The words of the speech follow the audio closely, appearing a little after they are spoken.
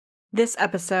This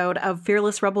episode of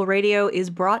Fearless Rebel Radio is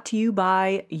brought to you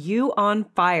by You on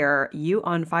Fire. You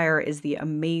on Fire is the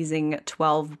amazing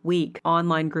 12-week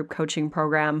online group coaching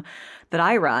program that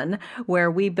I run, where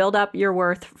we build up your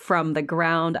worth from the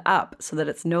ground up so that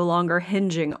it's no longer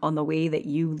hinging on the way that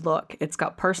you look. It's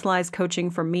got personalized coaching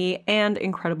from me and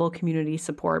incredible community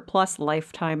support, plus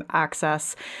lifetime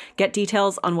access. Get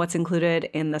details on what's included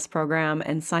in this program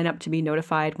and sign up to be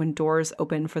notified when doors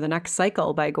open for the next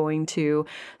cycle by going to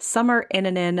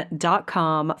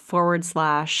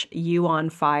summerinnanen.com/you on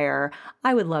fire.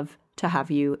 I would love to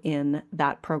have you in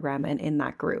that program and in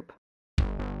that group.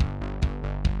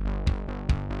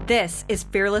 This is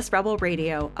Fearless Rebel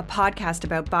Radio, a podcast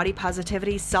about body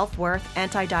positivity, self-worth,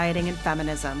 anti-dieting, and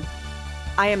feminism.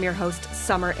 I am your host,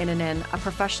 Summer Innanen, a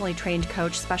professionally trained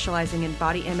coach specializing in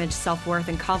body image, self-worth,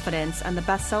 and confidence, and the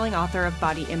best-selling author of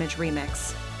Body Image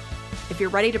Remix. If you're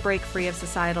ready to break free of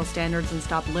societal standards and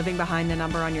stop living behind the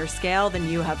number on your scale, then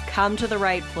you have come to the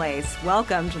right place.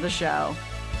 Welcome to the show.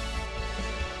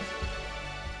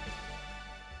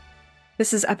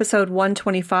 This is episode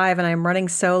 125, and I'm running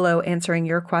solo answering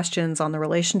your questions on the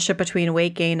relationship between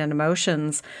weight gain and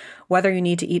emotions, whether you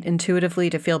need to eat intuitively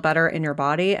to feel better in your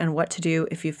body, and what to do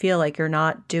if you feel like you're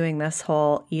not doing this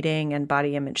whole eating and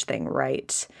body image thing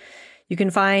right. You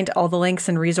can find all the links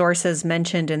and resources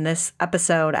mentioned in this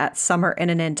episode at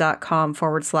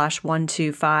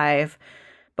summerinnanen.com/125.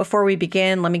 Before we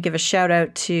begin, let me give a shout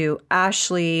out to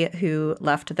Ashley, who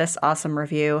left this awesome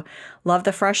review. Love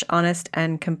the fresh, honest,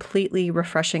 and completely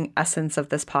refreshing essence of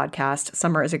this podcast.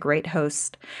 Summer is a great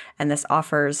host, and this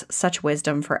offers such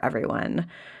wisdom for everyone.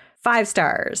 5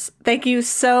 stars. Thank you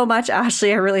so much,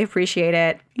 Ashley. I really appreciate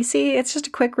it. You see, it's just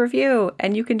a quick review,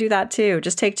 and you can do that too.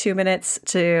 Just take 2 minutes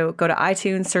to go to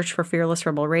iTunes, search for Fearless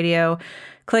Rebel Radio,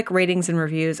 click ratings and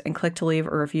reviews, and click to leave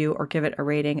a review or give it a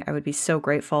rating. I would be so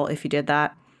grateful if you did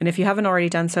that. And if you haven't already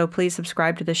done so, please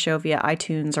subscribe to the show via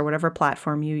iTunes or whatever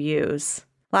platform you use.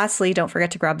 Lastly, don't forget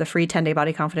to grab the free 10-day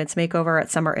body confidence makeover at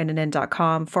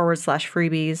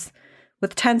summerinnanen.com/freebies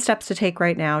with 10 steps to take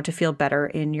right now to feel better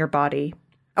in your body.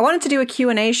 I wanted to do a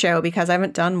Q&A show because I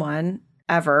haven't done one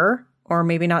ever, or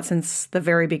maybe not since the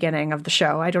very beginning of the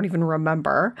show. I don't even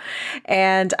remember.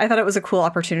 And I thought it was a cool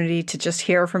opportunity to just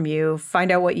hear from you,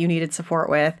 find out what you needed support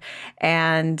with,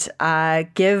 and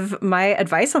give my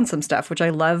advice on some stuff, which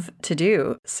I love to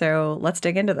do. So let's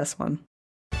dig into this one.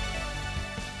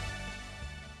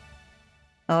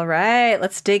 All right,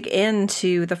 let's dig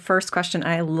into the first question.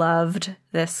 I loved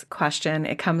this question.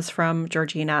 It comes from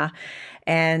Georgina,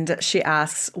 and she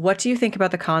asks, what do you think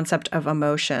about the concept of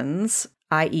emotions,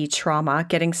 i.e. trauma,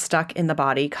 getting stuck in the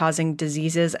body, causing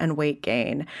diseases and weight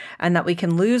gain, and that we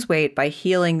can lose weight by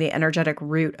healing the energetic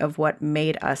root of what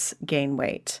made us gain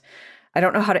weight? I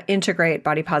don't know how to integrate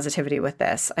body positivity with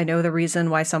this. I know the reason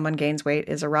why someone gains weight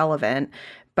is irrelevant,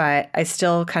 but I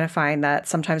still kind of find that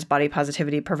sometimes body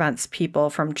positivity prevents people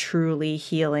from truly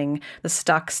healing the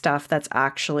stuck stuff that's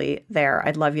actually there.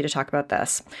 I'd love you to talk about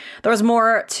this. There was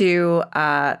more to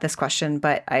this question,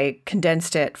 but I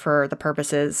condensed it for the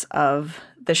purposes of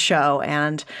the show.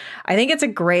 And I think it's a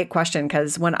great question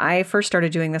because when I first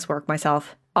started doing this work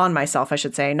on myself, I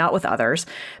should say, not with others,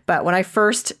 but when I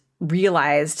first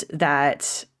realized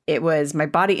that it was my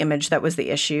body image that was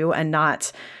the issue and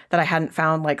not that I hadn't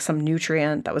found like some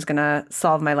nutrient that was going to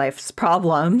solve my life's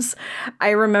problems.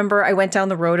 I remember I went down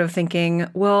the road of thinking,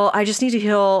 well, I just need to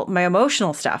heal my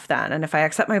emotional stuff then. And if I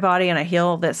accept my body and I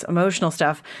heal this emotional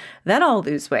stuff, then I'll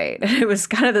lose weight. It was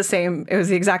kind of the same. It was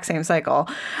the exact same cycle.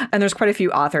 And there's quite a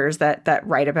few authors that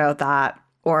write about that.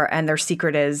 And their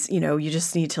secret is, you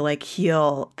just need to like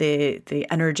heal the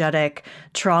energetic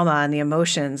trauma and the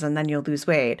emotions, and then you'll lose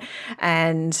weight.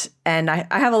 And I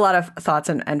have a lot of thoughts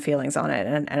and feelings on it.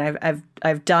 And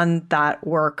I've done that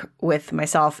work with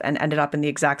myself and ended up in the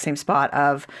exact same spot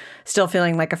of still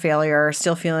feeling like a failure,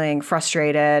 still feeling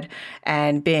frustrated,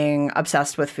 and being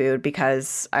obsessed with food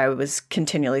because I was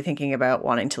continually thinking about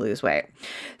wanting to lose weight.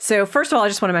 So first of all, I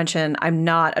just want to mention I'm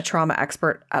not a trauma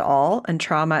expert at all. And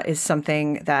trauma is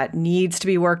something that needs to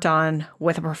be worked on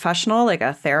with a professional, like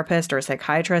a therapist or a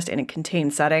psychiatrist, in a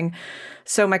contained setting.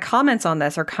 So my comments on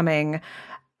this are coming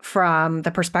from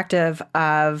the perspective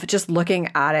of just looking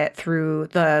at it through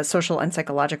the social and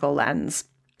psychological lens.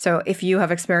 So if you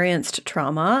have experienced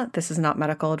trauma, this is not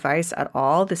medical advice at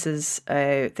all. This is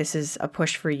a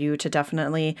push for you to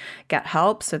definitely get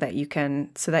help so that you can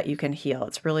heal.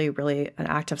 It's really, really an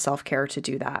act of self-care to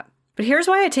do that. But here's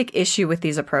why I take issue with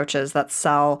these approaches that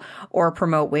sell or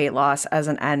promote weight loss as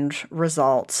an end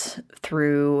result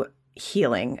through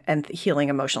healing and healing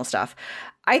emotional stuff.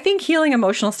 I think healing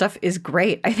emotional stuff is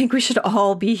great. I think we should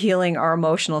all be healing our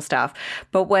emotional stuff.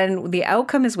 But when the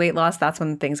outcome is weight loss, that's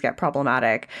when things get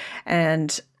problematic.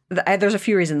 And there's a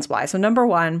few reasons why. So number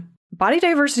one, body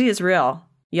diversity is real,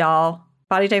 y'all.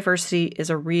 Body diversity is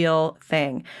a real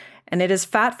thing. And it is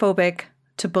fat phobic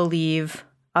to believe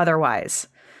otherwise.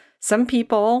 Some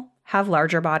people have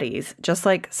larger bodies, just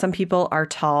like some people are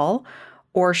tall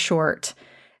or short.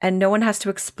 And no one has to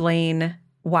explain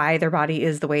why their body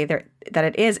is the way that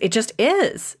it is. It just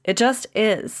is. It just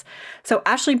is. So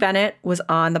Ashley Bennett was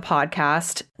on the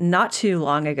podcast not too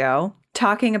long ago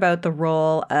talking about the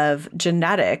role of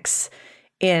genetics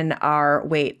in our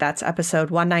weight. That's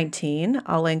episode 119.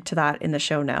 I'll link to that in the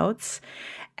show notes.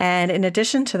 And in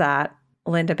addition to that,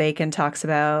 Linda Bacon talks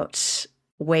about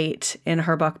weight in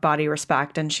her book, Body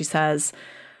Respect. And she says,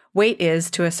 weight is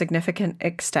to a significant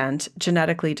extent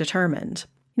genetically determined.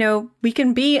 You know, we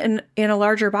can be in a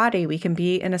larger body. We can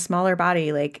be in a smaller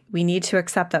body. Like, we need to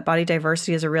accept that body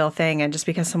diversity is a real thing. And just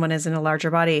because someone is in a larger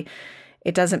body,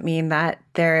 it doesn't mean that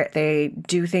they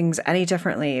do things any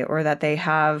differently or that they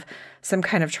have some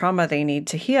kind of trauma they need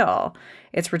to heal.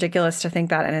 It's ridiculous to think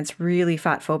that. And it's really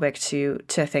fat phobic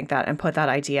to think that and put that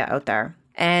idea out there.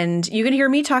 And you can hear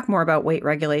me talk more about weight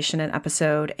regulation in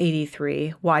episode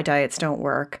 83, Why Diets Don't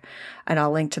Work. And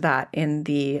I'll link to that in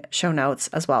the show notes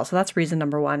as well. So that's reason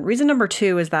number one. Reason number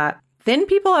two is that thin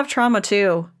people have trauma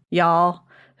too, y'all.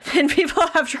 Thin people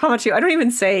have trauma too. I don't even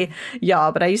say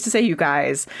y'all, but I used to say you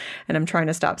guys, and I'm trying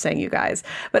to stop saying you guys.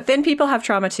 But thin people have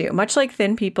trauma too. Much like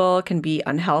thin people can be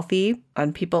unhealthy,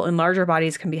 and people in larger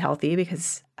bodies can be healthy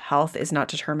because health is not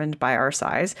determined by our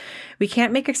size. We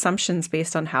can't make assumptions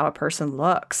based on how a person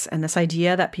looks. And this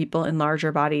idea that people in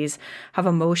larger bodies have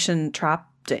emotion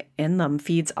trapped in them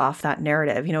feeds off that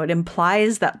narrative. You know, it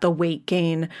implies that the weight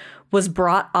gain was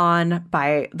brought on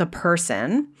by the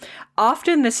person.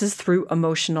 Often this is through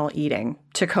emotional eating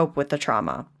to cope with the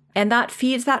trauma. And that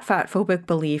feeds that fat phobic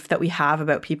belief that we have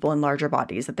about people in larger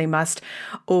bodies, that they must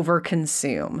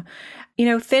overconsume. You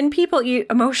know, thin people eat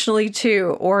emotionally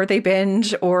too, or they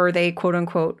binge, or they quote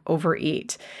unquote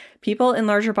overeat. People in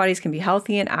larger bodies can be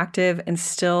healthy and active and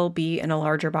still be in a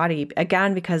larger body,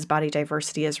 again, because body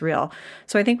diversity is real.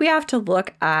 So I think we have to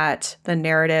look at the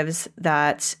narratives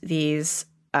that these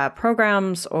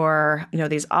programs or, you know,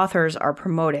 these authors are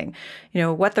promoting. You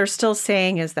know, what they're still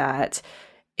saying is that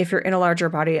if you're in a larger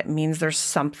body, it means there's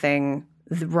something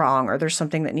wrong or there's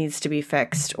something that needs to be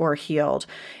fixed or healed.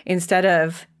 Instead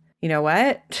of, you know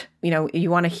what,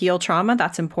 you want to heal trauma,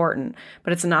 that's important,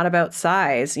 but it's not about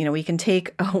size. You know, we can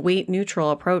take a weight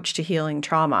neutral approach to healing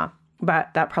trauma,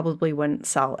 but that probably wouldn't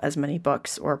sell as many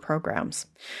books or programs.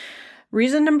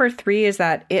 Reason number three is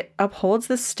that it upholds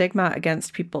the stigma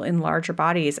against people in larger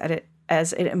bodies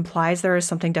as it implies there is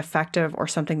something defective or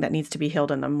something that needs to be healed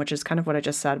in them, which is kind of what I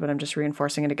just said, but I'm just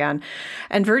reinforcing it again.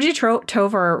 And Virgie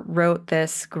Tovar wrote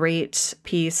this great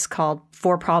piece called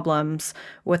 4 Problems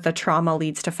with the Trauma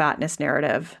Leads to Fatness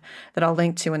narrative that I'll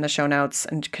link to in the show notes,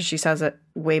 and because she says it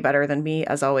way better than me,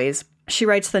 as always. She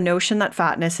writes, the notion that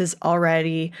fatness is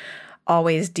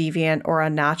always deviant or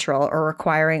unnatural or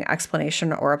requiring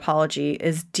explanation or apology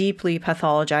is deeply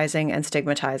pathologizing and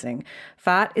stigmatizing.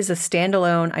 Fat is a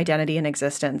standalone identity in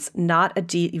existence, not a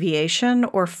deviation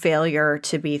or failure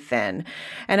to be thin.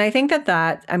 And I think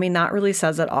that really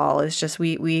says it all. It's just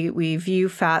we view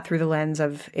fat through the lens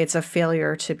of it's a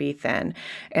failure to be thin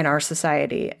in our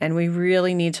society. And we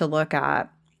really need to look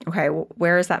at, okay,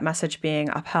 where is that message being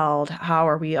upheld? How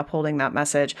are we upholding that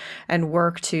message? And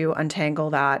work to untangle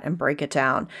that and break it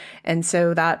down. And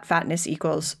so that fatness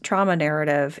equals trauma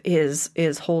narrative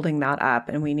is holding that up,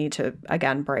 and we need to,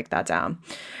 again, break that down.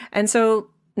 And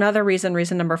so another reason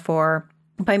number 4,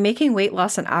 by making weight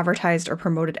loss an advertised or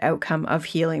promoted outcome of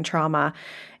healing trauma,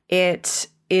 it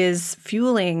is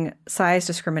fueling size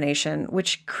discrimination,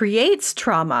 which creates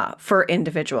trauma for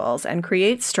individuals and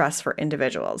creates stress for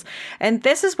individuals. And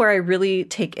this is where I really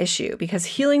take issue, because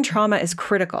healing trauma is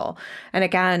critical. And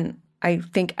again, I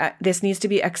think this needs to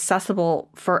be accessible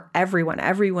for everyone.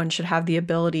 Everyone should have the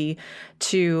ability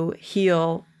to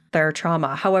heal their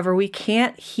trauma. However, we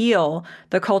can't heal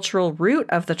the cultural root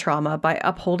of the trauma by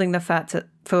upholding the fat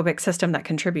phobic system that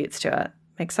contributes to it.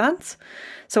 Make sense?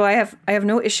 So I have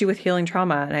no issue with healing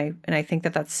trauma, and I think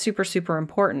that that's super, super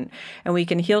important. And we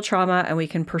can heal trauma and we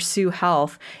can pursue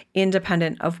health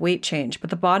independent of weight change.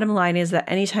 But the bottom line is that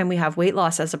anytime we have weight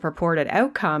loss as a purported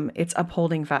outcome, it's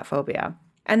upholding fat phobia.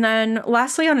 And then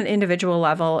lastly, on an individual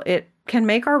level, it can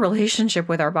make our relationship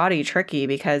with our body tricky,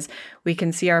 because we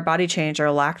can see our body change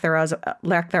or lack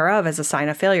thereof as a sign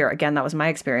of failure. Again, that was my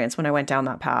experience when I went down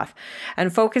that path.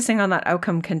 And focusing on that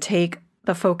outcome can take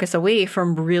the focus away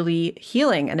from really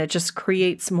healing, and it just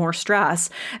creates more stress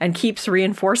and keeps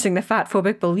reinforcing the fat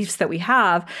phobic beliefs that we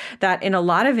have that in a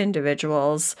lot of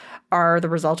individuals are the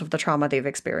result of the trauma they've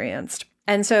experienced.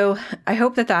 And so I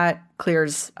hope that that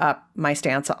clears up my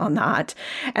stance on that.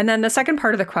 And then the second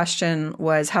part of the question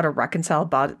was how to reconcile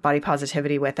body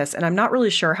positivity with this. And I'm not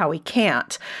really sure how we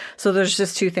can't. So there's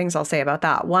just two things I'll say about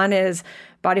that. One is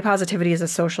body positivity is a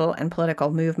social and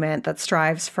political movement that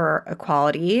strives for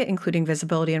equality, including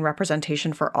visibility and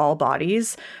representation for all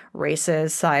bodies,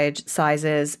 races,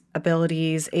 sizes,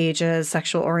 abilities, ages,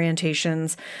 sexual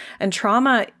orientations. And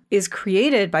trauma is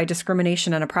created by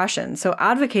discrimination and oppression. So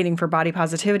advocating for body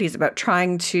positivity is about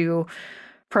trying to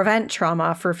prevent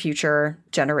trauma for future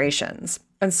generations.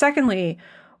 And secondly,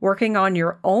 working on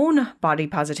your own body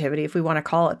positivity, if we want to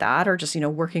call it that, or just,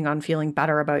 working on feeling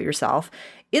better about yourself,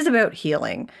 is about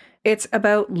healing. It's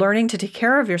about learning to take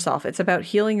care of yourself. It's about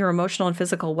healing your emotional and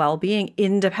physical well-being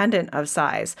independent of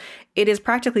size. It is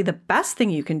practically the best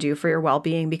thing you can do for your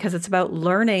well-being because it's about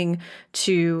learning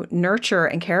to nurture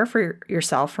and care for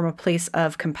yourself from a place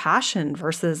of compassion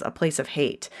versus a place of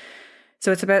hate.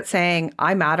 So it's about saying,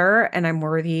 I matter and I'm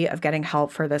worthy of getting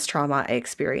help for this trauma I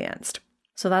experienced.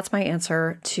 So that's my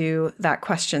answer to that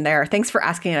question there. Thanks for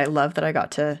asking. I love that I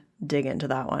got to dig into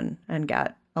that one and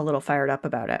get a little fired up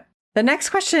about it. The next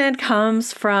question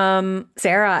comes from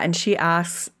Sarah, and she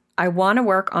asks, I want to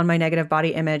work on my negative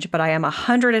body image, but I am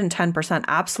 110%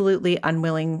 absolutely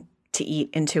unwilling to eat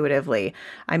intuitively.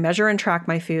 I measure and track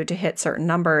my food to hit certain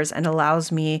numbers and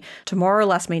allows me to more or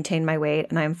less maintain my weight,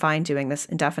 and I am fine doing this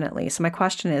indefinitely. So my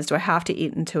question is, do I have to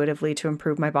eat intuitively to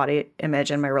improve my body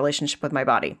image and my relationship with my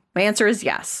body? My answer is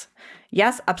yes.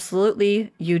 Yes,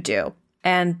 absolutely, you do.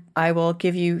 And I will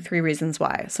give you 3 reasons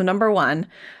why. So number 1,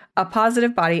 a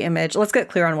positive body image. Let's get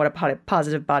clear on what a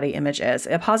positive body image is.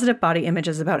 A positive body image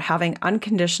is about having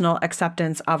unconditional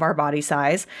acceptance of our body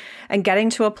size and getting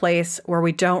to a place where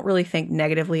we don't really think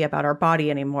negatively about our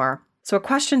body anymore. So a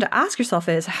question to ask yourself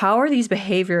is, how are these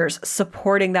behaviors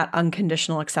supporting that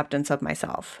unconditional acceptance of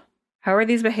myself? How are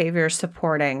these behaviors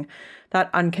supporting that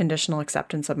unconditional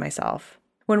acceptance of myself?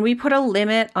 When we put a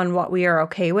limit on what we are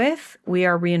okay with, we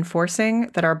are reinforcing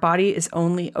that our body is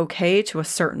only okay to a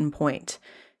certain point.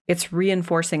 It's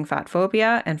reinforcing fat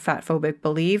phobia and fat phobic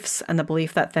beliefs and the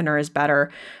belief that thinner is better,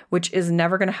 which is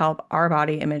never going to help our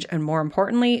body image. And more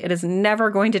importantly, it is never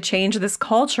going to change this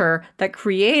culture that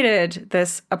created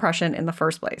this oppression in the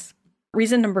first place.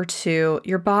 Reason number 2,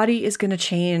 your body is going to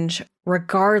change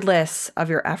regardless of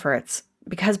your efforts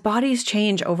because bodies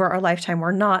change over our lifetime.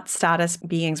 We're not status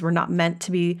beings. We're not meant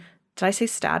to be. Did I say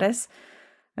status?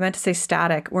 I meant to say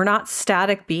static. We're not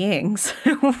static beings.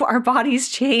 Our bodies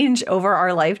change over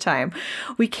our lifetime.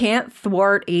 We can't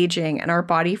thwart aging, and our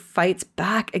body fights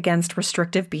back against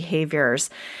restrictive behaviors.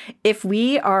 If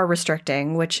we are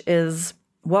restricting, which is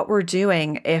what we're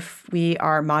doing if we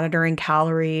are monitoring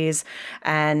calories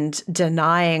and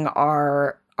denying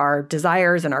our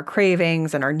desires and our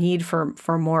cravings and our need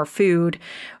for more food,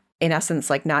 in essence,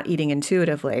 like not eating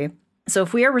intuitively. So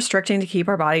if we are restricting to keep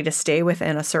our body to stay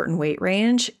within a certain weight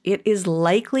range, it is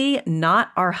likely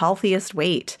not our healthiest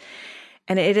weight.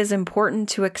 And it is important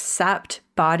to accept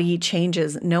body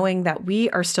changes, knowing that we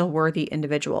are still worthy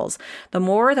individuals. The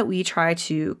more that we try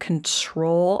to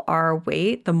control our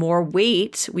weight, the more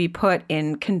weight we put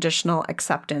in conditional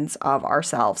acceptance of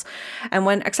ourselves. And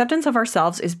when acceptance of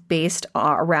ourselves is based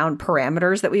around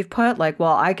parameters that we've put, like,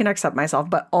 well, I can accept myself,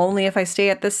 but only if I stay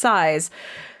at this size,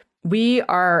 we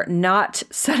are not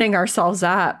setting ourselves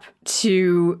up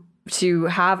to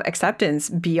have acceptance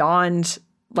beyond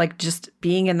like just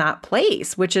being in that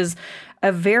place, which is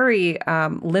a very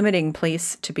limiting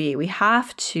place to be. We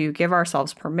have to give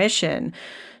ourselves permission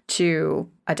to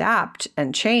adapt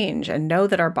and change and know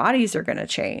that our bodies are going to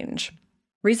change.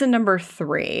 Reason number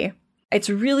 3, it's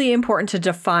really important to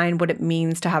define what it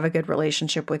means to have a good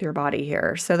relationship with your body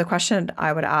here. So the question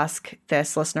I would ask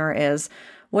this listener is,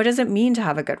 what does it mean to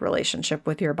have a good relationship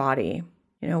with your body?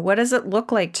 What does it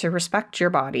look like to respect your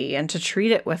body and to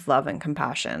treat it with love and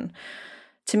compassion?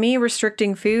 To me,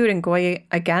 restricting food and going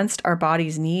against our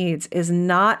body's needs is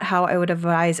not how I would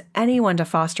advise anyone to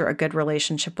foster a good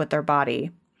relationship with their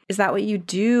body. Is that what you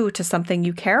do to something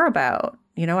you care about?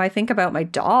 I think about my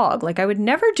dog. Like, I would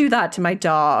never do that to my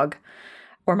dog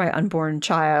or my unborn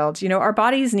child. Our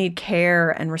bodies need care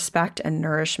and respect and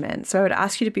nourishment. So I would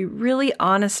ask you to be really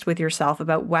honest with yourself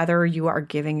about whether you are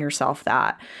giving yourself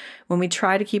that. When we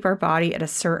try to keep our body at a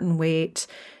certain weight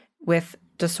with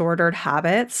disordered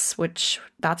habits, which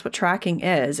that's what tracking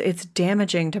is, it's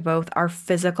damaging to both our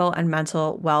physical and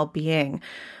mental well-being,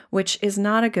 which is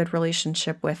not a good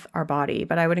relationship with our body.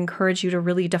 But I would encourage you to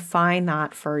really define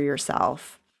that for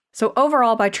yourself. So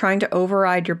overall, by trying to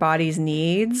override your body's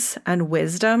needs and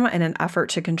wisdom in an effort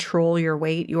to control your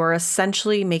weight, you are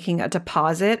essentially making a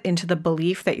deposit into the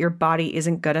belief that your body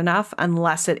isn't good enough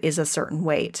unless it is a certain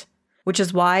weight, which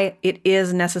is why it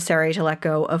is necessary to let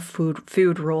go of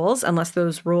food rules, unless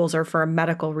those rules are for a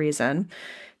medical reason,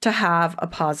 to have a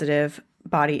positive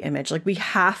body image. Like, we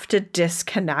have to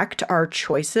disconnect our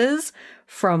choices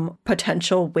from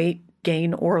potential weight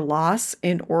gain or loss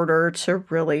in order to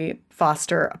really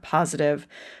foster a positive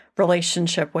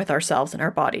relationship with ourselves and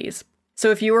our bodies. So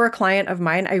if you were a client of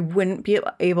mine, I wouldn't be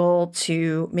able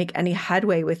to make any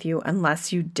headway with you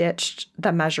unless you ditched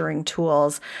the measuring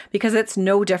tools, because it's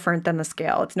no different than the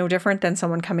scale. It's no different than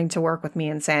someone coming to work with me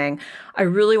and saying, I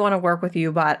really want to work with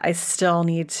you, but I still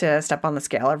need to step on the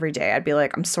scale every day. I'd be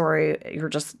like, I'm sorry,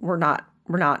 you're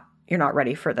not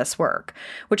ready for this work,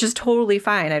 which is totally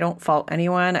fine. I don't fault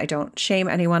anyone. I don't shame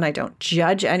anyone. I don't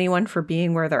judge anyone for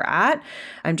being where they're at.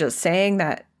 I'm just saying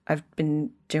that I've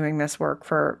been doing this work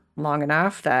for long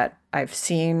enough that I've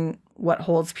seen what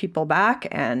holds people back.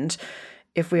 And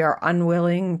if we are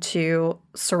unwilling to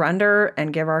surrender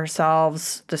and give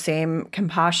ourselves the same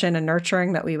compassion and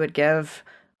nurturing that we would give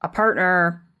a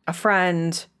partner, a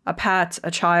friend, a pet,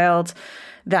 a child,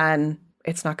 then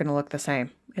it's not going to look the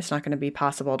same. It's not going to be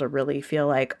possible to really feel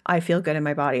like I feel good in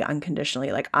my body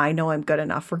unconditionally. Like, I know I'm good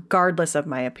enough regardless of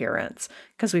my appearance,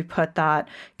 because we put that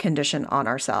condition on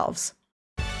ourselves.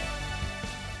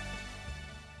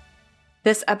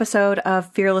 This episode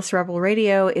of Fearless Rebel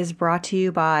Radio is brought to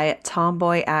you by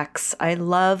Tomboy X. I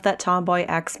love that Tomboy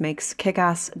X makes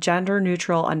kick-ass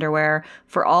gender-neutral underwear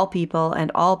for all people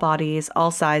and all bodies,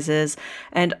 all sizes,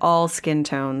 and all skin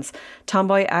tones.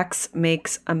 Tomboy X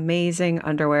makes amazing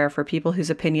underwear for people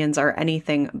whose opinions are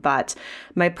anything but.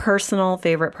 My personal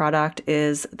favorite product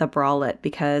is the bralette,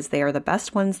 because they are the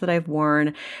best ones that I've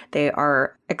worn. They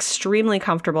are extremely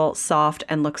comfortable, soft,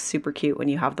 and look super cute when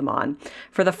you have them on.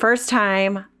 For the first time,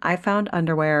 I found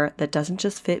underwear that doesn't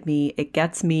just fit me, it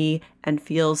gets me and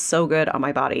feels so good on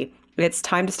my body. It's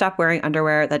time to stop wearing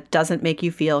underwear that doesn't make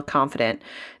you feel confident.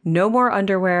 No more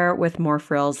underwear with more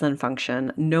frills than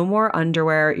function. No more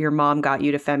underwear your mom got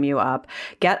you to fem you up.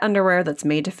 Get underwear that's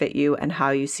made to fit you and how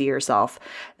you see yourself.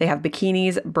 They have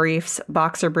bikinis, briefs,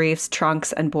 boxer briefs,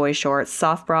 trunks, and boy shorts,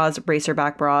 soft bras,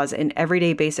 racerback bras in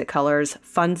everyday basic colors,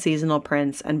 fun seasonal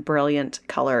prints, and brilliant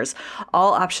colors.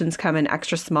 All options come in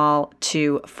extra small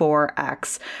to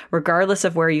 4X. Regardless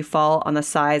of where you fall on the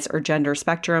size or gender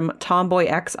spectrum, Tomboy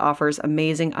X offers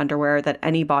amazing underwear that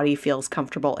any body feels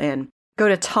comfortable in. Go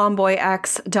to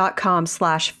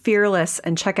tomboyx.com/fearless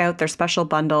and check out their special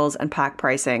bundles and pack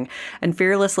pricing. And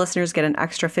Fearless listeners get an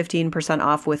extra 15%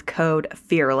 off with code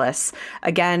FEARLESS.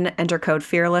 Again, enter code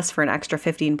FEARLESS for an extra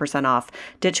 15% off.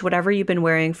 Ditch whatever you've been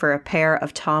wearing for a pair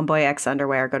of Tomboy X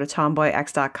underwear. Go to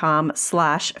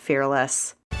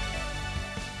tomboyx.com/fearless.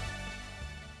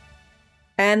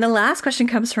 And the last question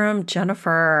comes from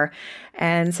Jennifer.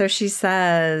 And so she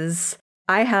says,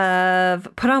 I have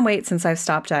put on weight since I've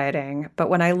stopped dieting, but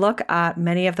when I look at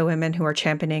many of the women who are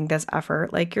championing this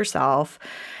effort, like yourself,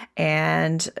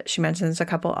 and she mentions a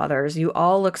couple others, you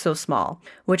all look so small,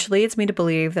 which leads me to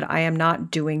believe that I am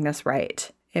not doing this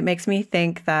right. It makes me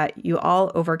think that you all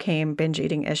overcame binge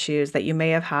eating issues that you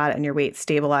may have had and your weight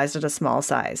stabilized at a small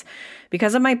size.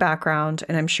 Because of my background,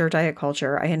 and I'm sure diet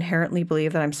culture, I inherently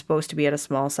believe that I'm supposed to be at a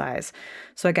small size.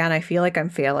 So again, I feel like I'm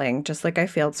failing, just like I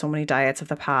failed so many diets of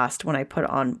the past when I put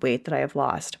on weight that I have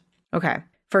lost. Okay,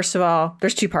 first of all,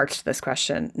 there's two parts to this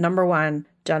question. Number one,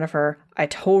 Jennifer, I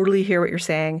totally hear what you're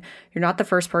saying. You're not the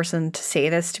first person to say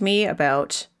this to me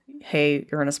about, hey,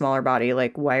 you're in a smaller body,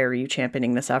 like, why are you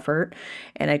championing this effort?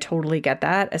 And I totally get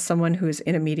that. As someone who's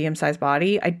in a medium-sized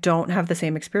body, I don't have the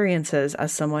same experiences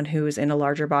as someone who's in a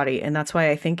larger body. And that's why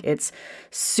I think it's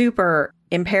super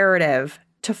imperative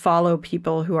to follow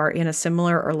people who are in a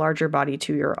similar or larger body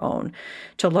to your own,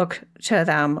 to look to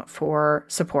them for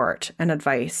support and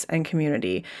advice and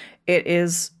community. It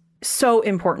is so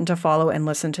important to follow and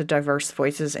listen to diverse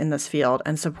voices in this field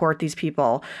and support these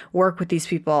people, work with these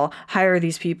people, hire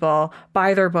these people,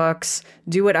 buy their books,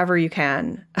 do whatever you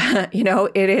can.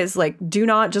 It is like, do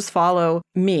not just follow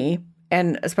me.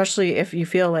 And especially if you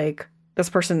feel like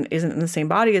this person isn't in the same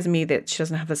body as me, that she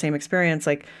doesn't have the same experience,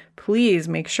 like, please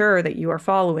make sure that you are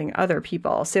following other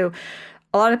people. So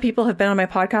a lot of people have been on my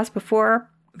podcast before.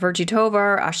 Virgie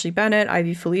Tovar, Ashley Bennett,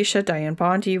 Ivy Felicia, Diane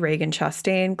Bondi, Reagan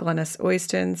Chastain, Glennis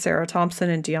Oyston, Sarah Thompson,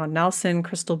 and Dion Nelson,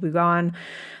 Crystal Bougon.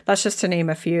 That's just to name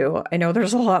a few. I know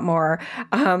there's a lot more.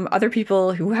 Other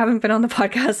people who haven't been on the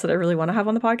podcast that I really want to have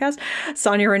on the podcast: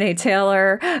 Sonia Renee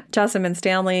Taylor, Jessamine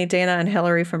Stanley, Dana and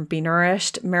Hillary from Be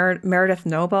Nourished. Meredith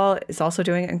Noble is also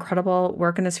doing incredible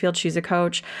work in this field. She's a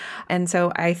coach. And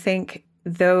so I think,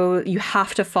 though, you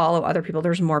have to follow other people.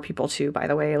 There's more people too, by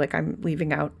the way. Like, I'm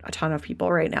leaving out a ton of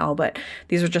people right now, but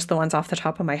these are just the ones off the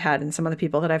top of my head and some of the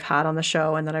people that I've had on the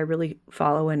show and that I really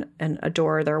follow and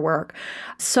adore their work.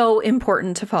 So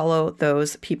important to follow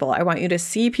those people. I want you to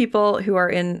see people who are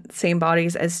in same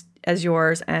bodies as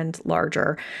yours and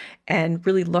larger, and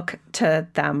really look to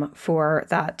them for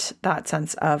that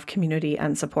sense of community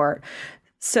and support.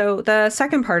 So the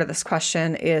second part of this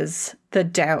question is the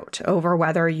doubt over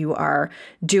whether you are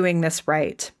doing this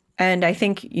right. And I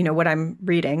think, what I'm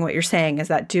reading, what you're saying is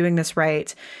that doing this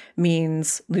right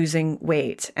means losing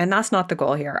weight. And that's not the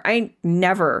goal here. I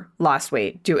never lost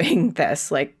weight doing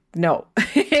this. Like, no,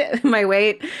 my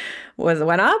weight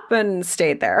went up and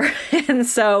stayed there. And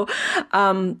so,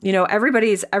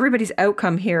 everybody's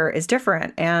outcome here is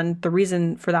different. And the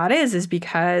reason for that is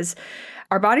because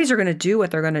our bodies are going to do what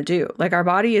they're going to do. Like, our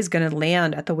body is going to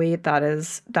land at the weight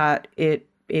that it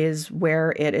is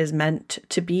where it is meant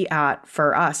to be at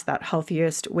for us, that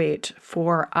healthiest weight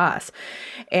for us.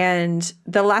 And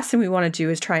the last thing we want to do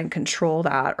is try and control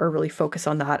that or really focus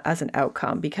on that as an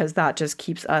outcome, because that just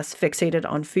keeps us fixated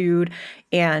on food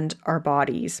and our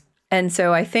bodies. And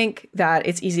so I think that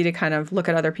it's easy to kind of look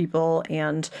at other people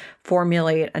and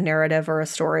formulate a narrative or a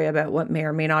story about what may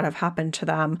or may not have happened to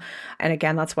them. And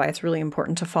again, that's why it's really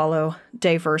important to follow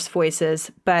diverse voices.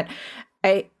 But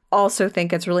I also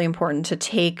think it's really important to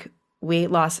take weight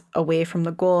loss away from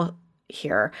the goal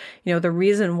here. The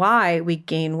reason why we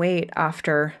gain weight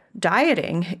after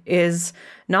dieting is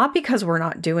not because we're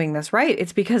not doing this right.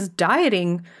 It's because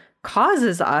dieting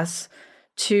causes us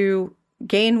to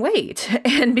gain weight,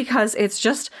 and because it's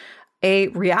just a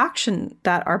reaction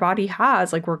that our body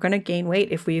has. Like, we're going to gain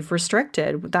weight if we've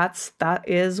restricted. That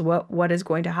is what is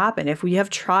going to happen. If we have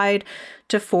tried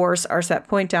to force our set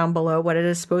point down below what it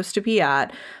is supposed to be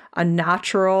at, a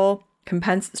natural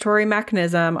compensatory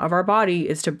mechanism of our body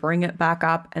is to bring it back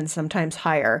up and sometimes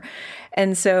higher.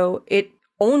 And so it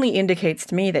only indicates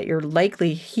to me that you're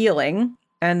likely healing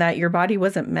and that your body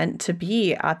wasn't meant to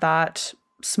be at that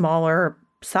smaller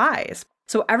size.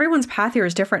 So everyone's path here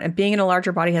is different, and being in a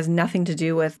larger body has nothing to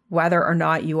do with whether or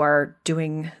not you are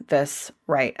doing this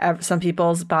right. Some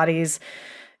people's bodies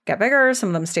get bigger, some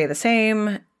of them stay the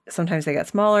same, sometimes they get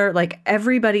smaller. Like,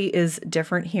 everybody is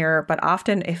different here, but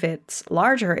often if it's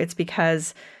larger, it's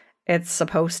because it's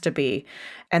supposed to be,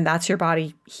 and that's your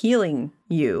body healing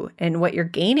you. And what you're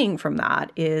gaining from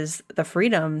that is the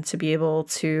freedom to be able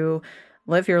to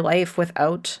live your life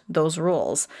without those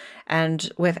rules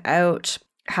and without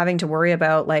having to worry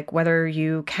about like whether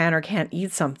you can or can't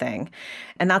eat something.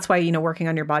 And that's why, working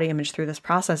on your body image through this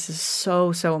process is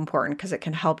so, so important, because it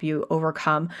can help you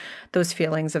overcome those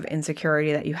feelings of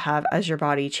insecurity that you have as your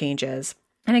body changes.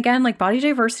 And again, like, body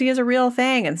diversity is a real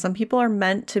thing, and some people are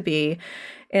meant to be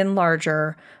in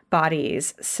larger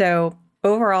bodies. So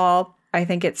overall, I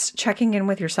think it's checking in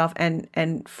with yourself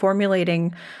and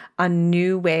formulating a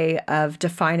new way of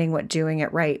defining what doing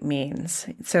it right means,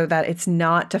 so that it's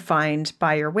not defined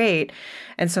by your weight.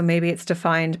 And so maybe it's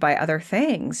defined by other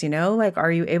things, like,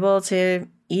 are you able to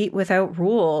eat without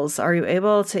rules? Are you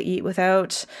able to eat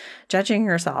without judging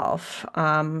yourself?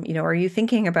 Are you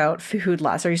thinking about food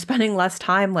less? Are you spending less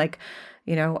time,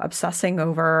 obsessing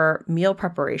over meal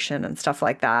preparation and stuff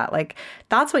like that? Like,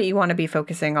 that's what you want to be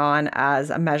focusing on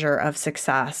as a measure of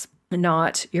success,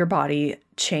 not your body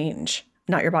change,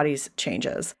 not your body's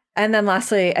changes. And then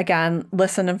lastly, again,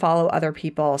 listen and follow other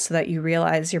people so that you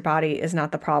realize your body is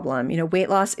not the problem. Weight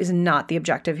loss is not the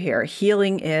objective here.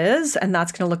 Healing is, and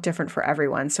that's going to look different for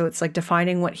everyone. So it's like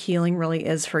defining what healing really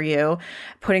is for you,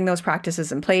 putting those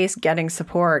practices in place, getting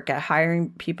support,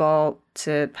 hiring people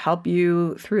to help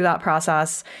you through that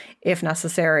process if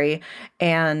necessary,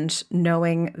 and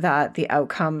knowing that the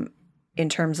outcome in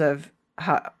terms of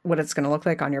what it's going to look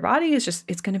like on your body is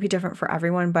it's going to be different for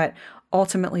everyone. But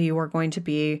ultimately, you are going to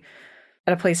be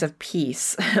at a place of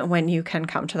peace when you can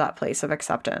come to that place of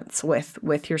acceptance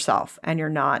with yourself, and you're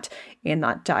not in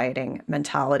that dieting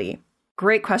mentality.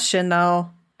 Great question,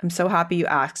 though. I'm so happy you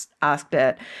asked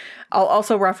it. I'll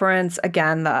also reference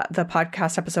again the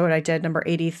podcast episode I did, number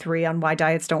 83, on why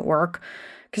diets don't work,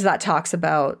 because that talks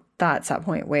about that set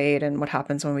point weight and what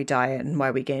happens when we diet and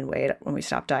why we gain weight when we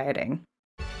stop dieting.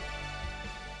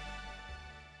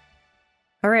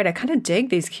 All right, I kind of dig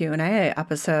these Q&A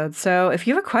episodes. So if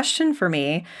you have a question for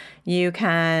me, you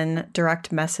can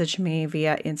direct message me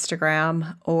via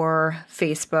Instagram or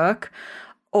Facebook,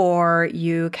 or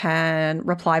you can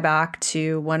reply back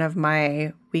to one of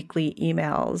my weekly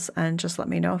emails and just let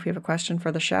me know if you have a question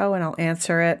for the show, and I'll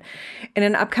answer it in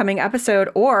an upcoming episode,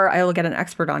 or I will get an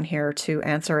expert on here to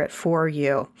answer it for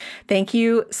you. Thank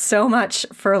you so much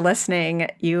for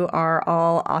listening. You are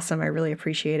all awesome. I really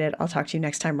appreciate it. I'll talk to you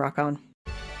next time. Rock on.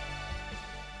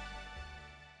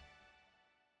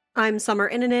 I'm Summer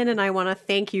Innanen, and I want to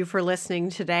thank you for listening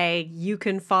today. You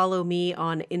can follow me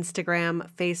on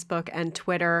Instagram, Facebook, and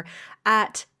Twitter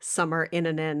at Summer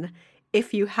Innanen.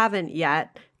 If you haven't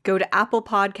yet, go to Apple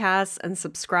Podcasts and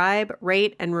subscribe,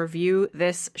 rate, and review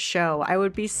this show. I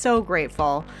would be so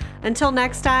grateful. Until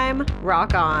next time,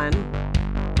 rock on.